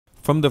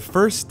From the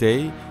first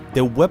day,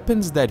 the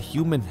weapons that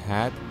human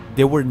had,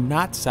 they were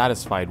not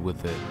satisfied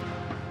with it.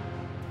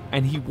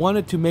 And he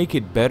wanted to make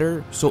it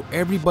better, so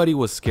everybody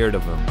was scared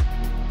of him.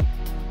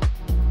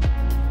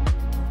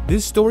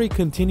 This story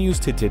continues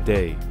to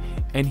today,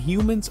 and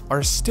humans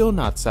are still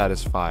not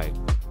satisfied.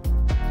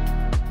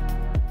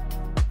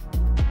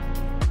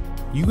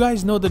 You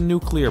guys know the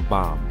nuclear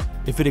bomb.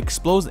 If it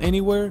explodes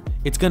anywhere,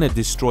 it's gonna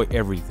destroy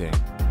everything.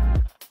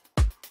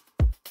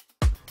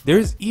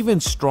 There's even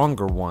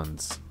stronger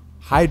ones.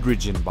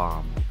 Hydrogen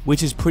bomb,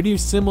 which is pretty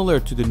similar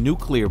to the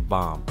nuclear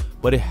bomb,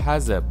 but it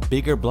has a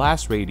bigger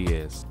blast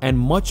radius and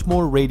much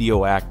more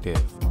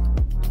radioactive.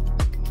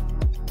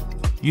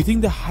 You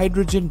think the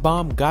hydrogen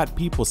bomb got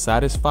people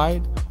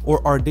satisfied,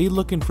 or are they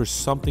looking for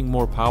something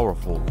more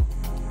powerful?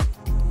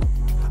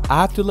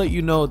 I have to let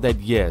you know that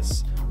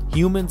yes,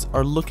 humans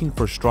are looking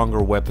for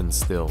stronger weapons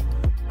still.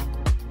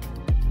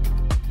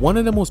 One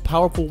of the most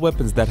powerful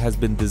weapons that has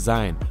been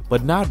designed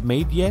but not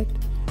made yet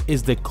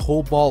is the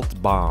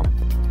Cobalt bomb.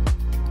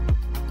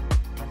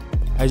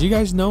 As you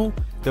guys know,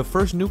 the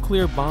first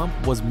nuclear bomb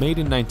was made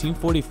in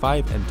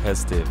 1945 and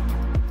tested.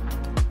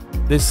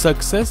 The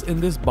success in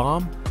this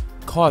bomb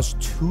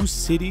caused 2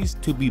 cities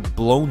to be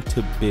blown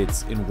to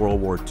bits in World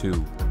War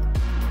II.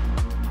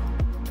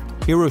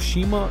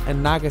 Hiroshima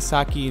and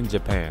Nagasaki in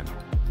Japan.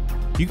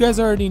 You guys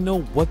already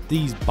know what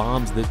these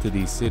bombs did to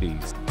these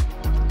cities.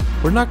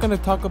 We're not going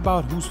to talk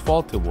about whose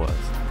fault it was,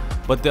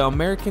 but the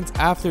Americans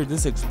after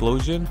this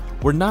explosion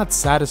were not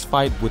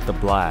satisfied with the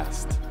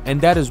blast. And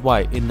that is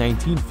why in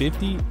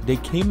 1950 they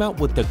came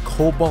out with the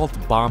Cobalt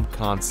bomb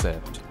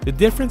concept. The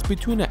difference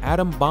between an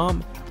atom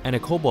bomb and a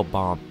Cobalt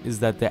bomb is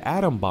that the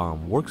atom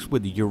bomb works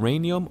with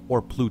uranium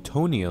or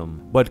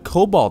plutonium, but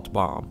Cobalt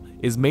bomb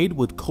is made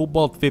with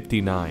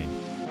Cobalt-59.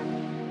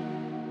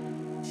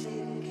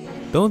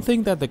 Don't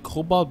think that the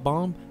Cobalt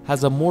bomb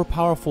has a more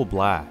powerful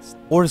blast,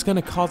 or it's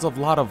gonna cause a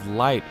lot of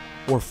light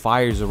or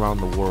fires around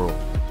the world.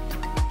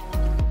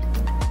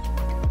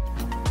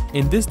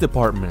 In this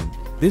department,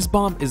 this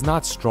bomb is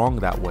not strong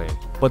that way,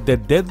 but the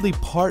deadly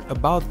part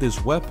about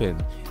this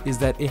weapon is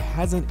that it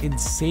has an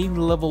insane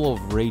level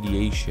of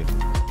radiation.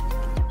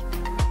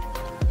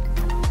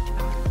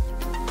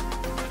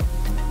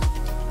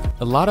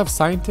 A lot of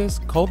scientists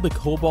call the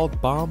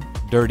Cobalt bomb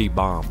dirty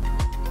bomb.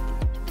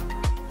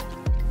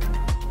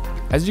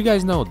 As you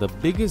guys know, the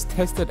biggest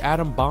tested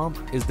atom bomb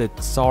is the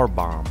Tsar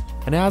bomb,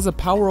 and it has a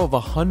power of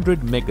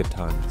 100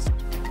 megatons.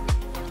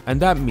 And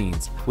that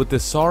means with the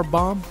Tsar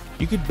bomb,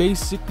 you could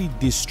basically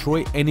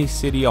destroy any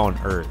city on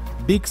Earth.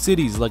 Big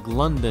cities like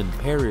London,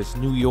 Paris,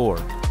 New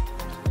York.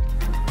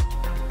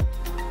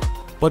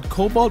 But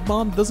Cobalt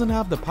bomb doesn't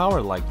have the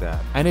power like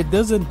that, and it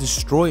doesn't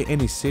destroy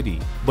any city.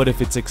 But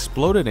if it's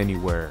exploded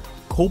anywhere,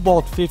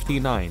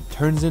 Cobalt-59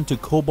 turns into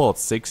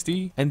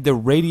Cobalt-60 and the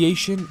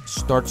radiation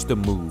starts to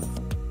move.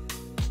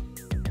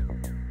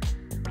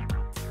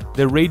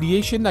 The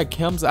radiation that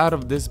comes out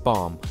of this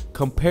bomb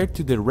compared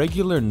to the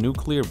regular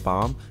nuclear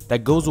bomb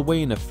that goes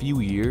away in a few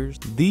years,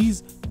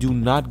 these do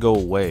not go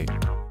away.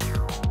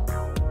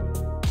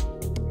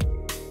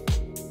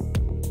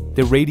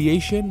 The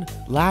radiation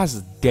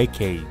lasts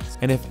decades,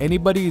 and if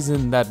anybody is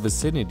in that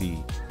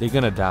vicinity, they're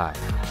gonna die.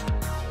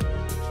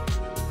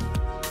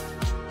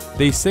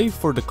 They say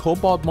for the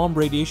Cobalt bomb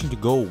radiation to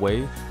go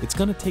away, it's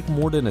gonna take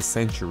more than a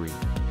century.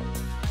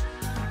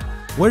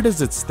 Where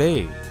does it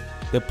stay?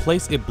 The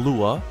place it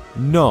blew up?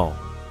 No,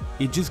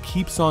 it just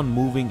keeps on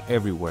moving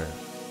everywhere.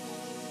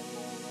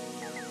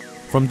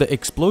 From the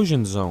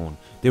explosion zone,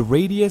 the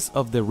radius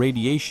of the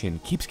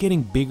radiation keeps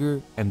getting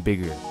bigger and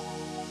bigger.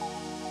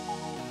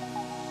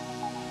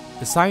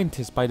 A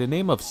scientist by the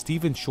name of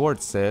Stephen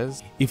Schwartz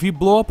says, if you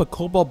blow up a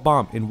Cobalt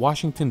bomb in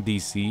Washington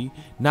DC,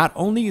 not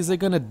only is it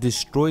gonna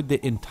destroy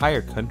the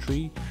entire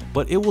country,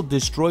 but it will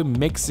destroy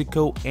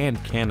Mexico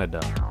and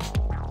Canada.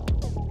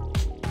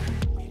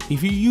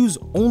 If you use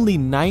only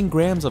 9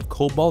 grams of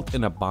cobalt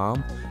in a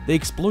bomb, the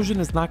explosion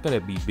is not gonna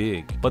be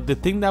big, but the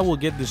thing that will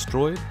get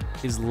destroyed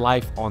is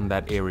life on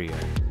that area.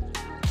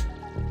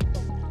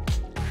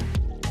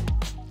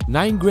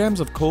 9 grams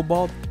of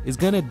cobalt is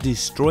gonna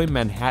destroy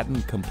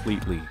Manhattan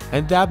completely,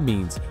 and that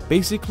means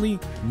basically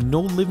no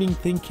living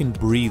thing can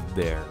breathe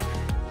there.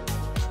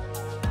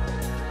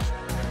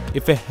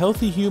 If a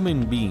healthy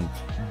human being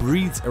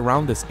breathes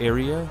around this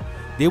area,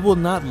 they will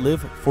not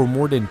live for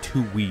more than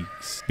 2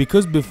 weeks,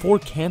 because before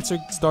cancer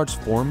starts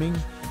forming,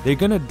 they're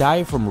gonna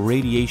die from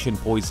radiation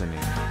poisoning.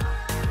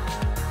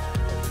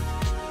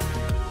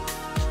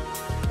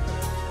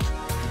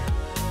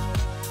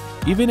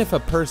 Even if a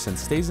person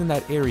stays in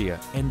that area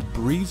and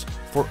breathes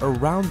for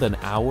around an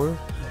hour,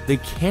 the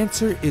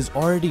cancer is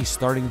already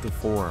starting to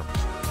form.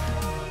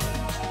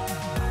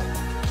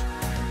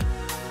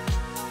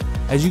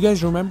 As you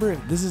guys remember,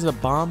 this is a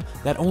bomb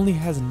that only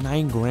has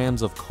 9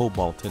 grams of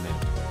cobalt in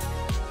it.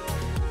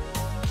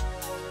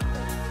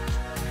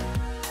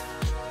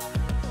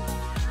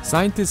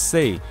 Scientists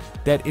say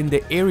that in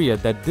the area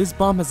that this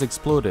bomb has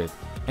exploded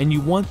and you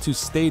want to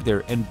stay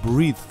there and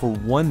breathe for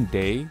 1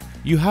 day,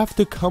 you have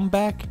to come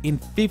back in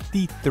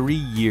 53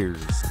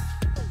 years.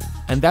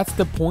 And that's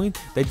the point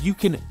that you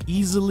can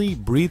easily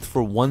breathe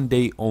for 1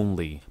 day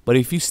only. But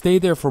if you stay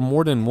there for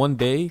more than 1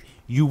 day,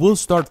 you will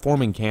start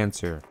forming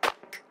cancer.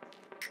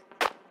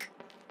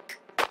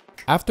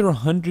 After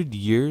 100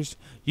 years,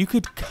 you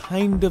could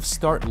kind of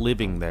start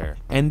living there.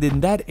 And in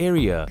that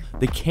area,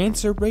 the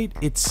cancer rate,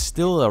 it's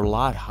still a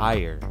lot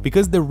higher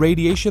because the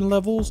radiation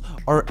levels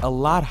are a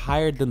lot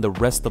higher than the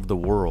rest of the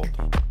world.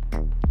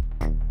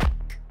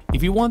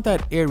 If you want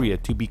that area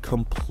to be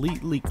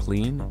completely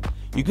clean,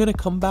 you're gonna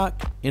come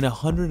back in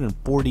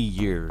 140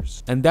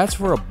 years. And that's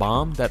for a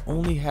bomb that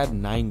only had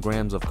 9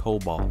 grams of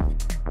cobalt.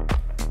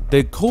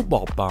 The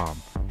cobalt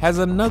bomb has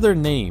another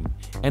name,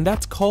 and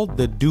that's called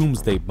the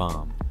doomsday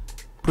bomb.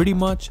 Pretty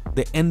much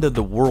the end of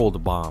the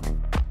world bomb.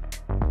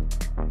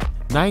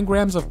 9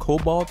 grams of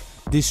cobalt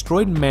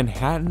destroyed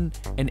Manhattan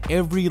and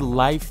every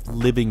life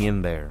living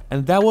in there.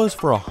 And that was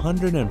for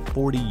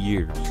 140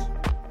 years.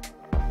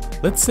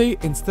 Let's say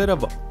instead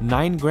of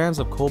 9 grams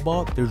of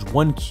cobalt, there's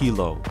 1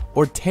 kilo,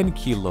 or 10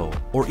 kilo,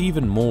 or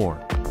even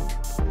more.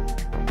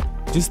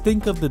 Just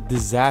think of the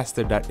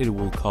disaster that it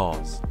will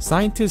cause.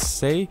 Scientists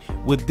say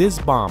with this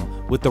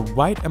bomb, with the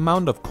right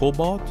amount of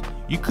cobalt,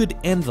 you could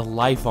end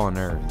life on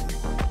Earth.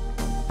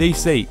 They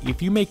say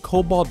if you make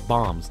cobalt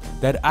bombs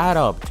that add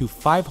up to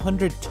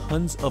 500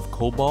 tons of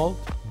cobalt,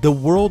 the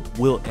world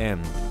will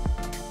end.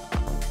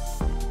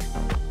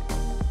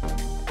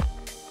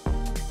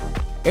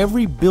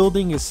 Every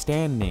building is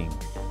standing.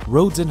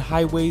 Roads and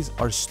highways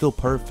are still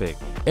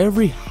perfect.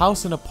 Every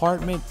house and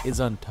apartment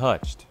is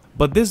untouched.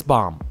 But this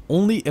bomb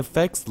only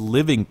affects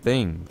living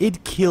things.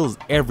 It kills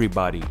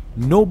everybody.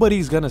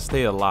 Nobody's gonna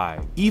stay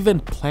alive. Even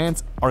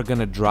plants are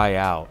gonna dry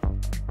out.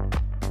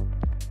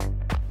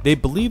 They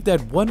believe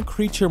that one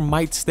creature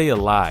might stay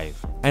alive,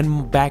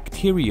 and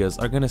bacteria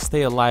are gonna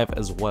stay alive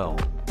as well.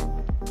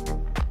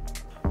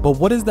 But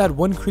what is that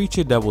one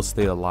creature that will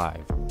stay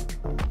alive?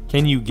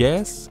 Can you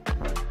guess?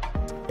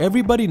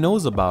 Everybody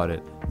knows about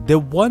it. The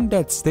one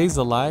that stays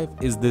alive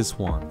is this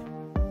one.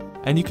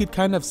 And you could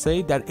kind of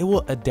say that it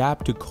will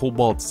adapt to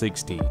Cobalt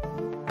 60.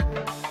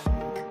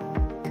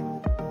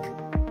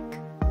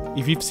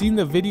 If you've seen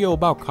the video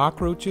about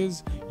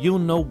cockroaches, you'll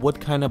know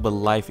what kind of a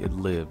life it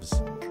lives.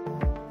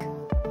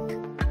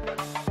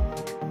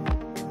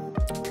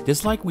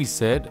 Just like we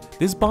said,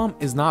 this bomb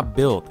is not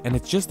built and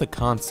it's just a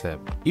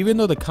concept. Even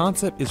though the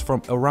concept is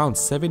from around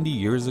 70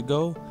 years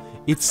ago,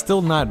 it's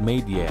still not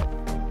made yet.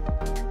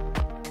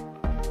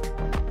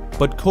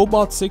 But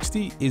Cobalt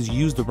 60 is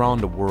used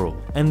around the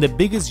world, and the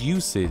biggest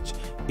usage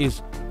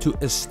is to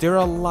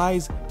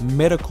sterilize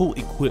medical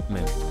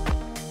equipment.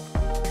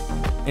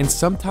 And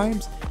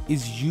sometimes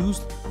is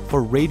used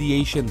for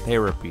radiation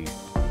therapy.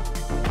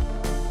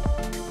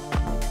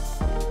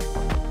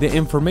 The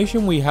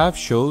information we have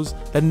shows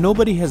that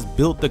nobody has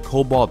built the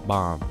cobalt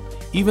bomb,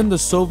 even the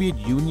Soviet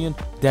Union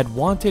that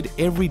wanted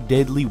every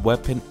deadly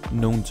weapon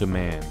known to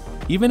man.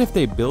 Even if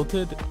they built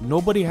it,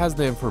 nobody has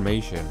the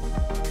information.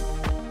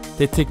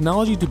 The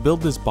technology to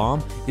build this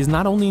bomb is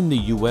not only in the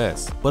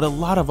US, but a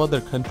lot of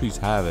other countries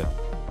have it.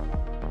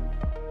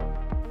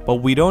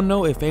 But we don't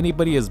know if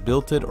anybody has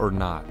built it or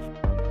not.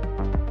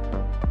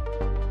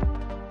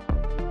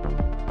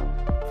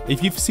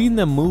 If you've seen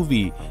the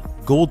movie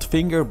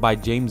Goldfinger by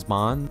James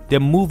Bond, the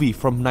movie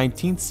from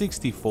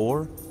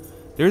 1964,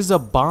 there's a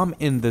bomb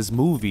in this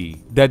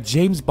movie that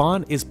James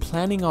Bond is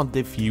planning on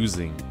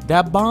defusing.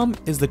 That bomb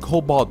is the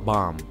cobalt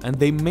bomb, and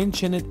they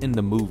mention it in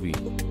the movie.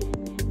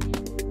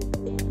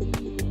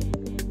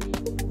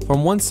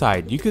 From one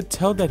side, you could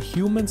tell that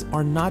humans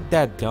are not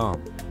that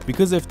dumb,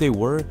 because if they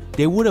were,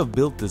 they would have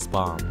built this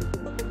bomb.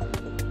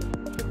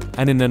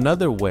 And in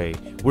another way,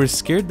 we're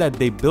scared that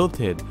they built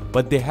it,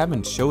 but they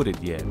haven't showed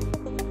it yet.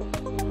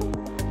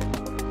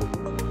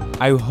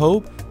 I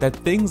hope that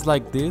things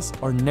like this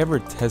are never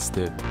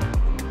tested.